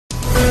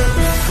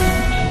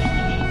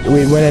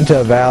we went into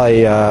a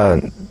valley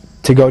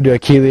to go do a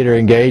key leader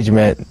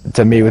engagement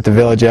to meet with the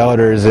village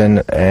elders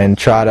and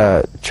try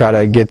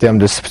to get them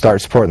to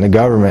start supporting the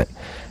government.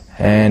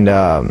 And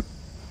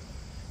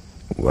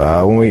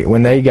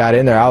when they got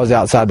in there, I was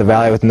outside the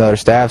valley with another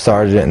staff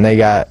sergeant, and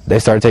they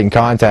started taking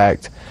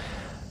contact.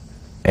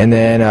 And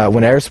then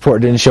when air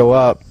support didn't show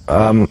up,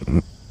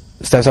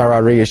 Staff Sergeant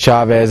Rodriguez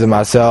Chavez and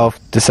myself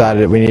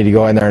decided that we needed to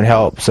go in there and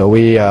help. So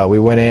we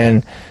went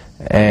in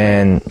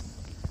and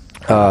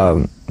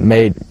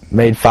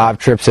made 5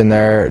 trips in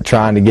there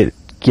trying to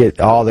get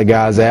all the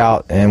guys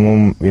out.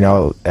 And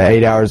when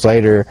 8 hours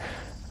later,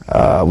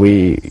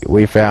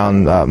 we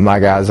found my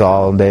guys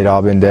they'd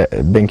all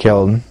been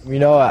killed.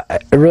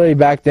 Really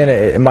back then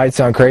it might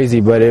sound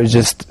crazy, but it was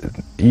just,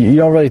 you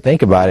don't really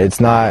think about it. It's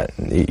not,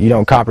 you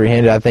don't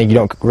comprehend it. I think you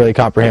don't really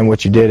comprehend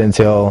what you did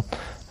until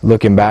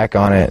looking back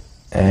on it.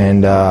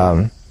 And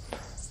the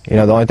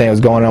only thing that was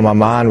going on in my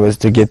mind was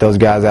to get those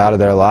guys out of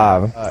there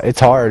alive. It's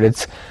hard.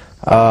 It's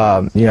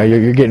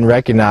you're getting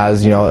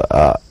recognized. You're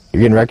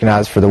getting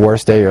recognized for the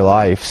worst day of your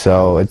life.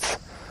 So it's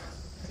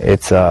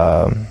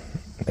a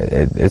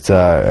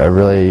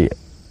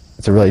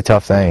really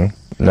tough thing.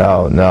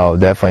 No,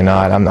 definitely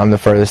not. I'm the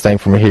furthest thing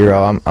from a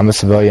hero. I'm a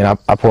civilian.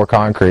 I pour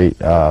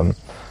concrete. I'm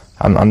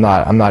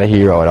not a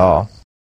hero at all.